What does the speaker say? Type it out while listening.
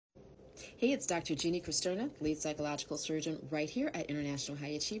Hey, it's Dr. Jeannie Cristerna, lead psychological surgeon right here at International High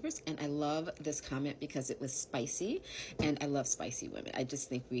Achievers. And I love this comment because it was spicy, and I love spicy women. I just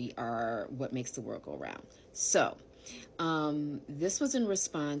think we are what makes the world go round. So this was in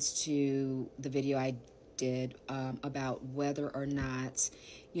response to the video I did about whether or not,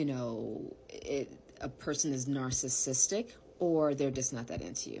 a person is narcissistic or they're just not that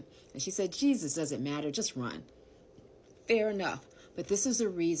into you. And she said, Jesus, doesn't matter, just run. Fair enough. But this is the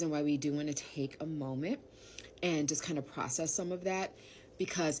reason why we do want to take a moment and just kind of process some of that.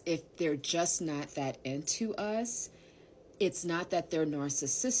 Because if they're just not that into us, it's not that they're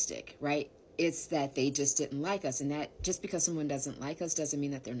narcissistic, right? It's that they just didn't like us. And that just because someone doesn't like us doesn't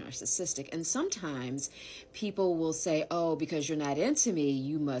mean that they're narcissistic. And sometimes people will say, oh, because you're not into me,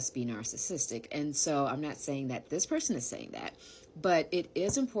 you must be narcissistic. And so I'm not saying that this person is saying that. But it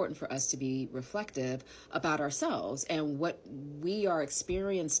is important for us to be reflective about ourselves and what we are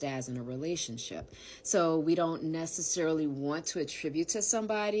experienced as in a relationship. So we don't necessarily want to attribute to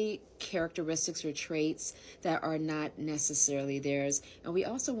somebody characteristics or traits that are not necessarily theirs. And we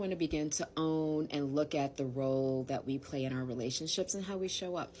also want to begin to own and look at the role that we play in our relationships and how we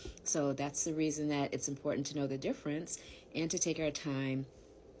show up. So that's the reason that it's important to know the difference and to take our time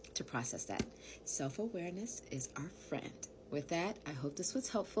to process that. Self-awareness is our friend. With that, I hope this was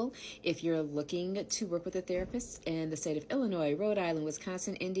helpful. If you're looking to work with a therapist in the state of Illinois, Rhode Island,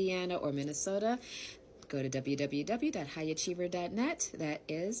 Wisconsin, Indiana, or Minnesota, go to www.highachiever.net. That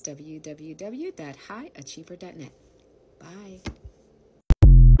is www.highachiever.net. Bye.